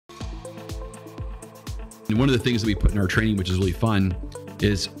And one of the things that we put in our training, which is really fun,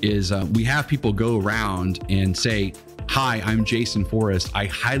 is we have people go around and say, "Hi, I'm Jason Forrest. I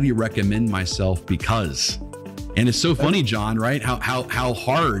highly recommend myself because." And it's so funny, John, right? How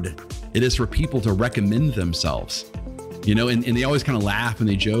hard it is for people to recommend themselves, you know, and they always kind of laugh and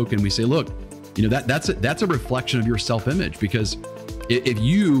they joke, and we say, look, you know, that's a reflection of your self-image, because if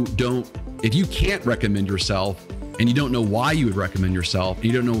you can't recommend yourself and you don't know why you would recommend yourself, and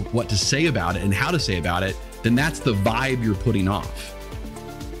you don't know what to say about it and how to say about it, then that's the vibe you're putting off.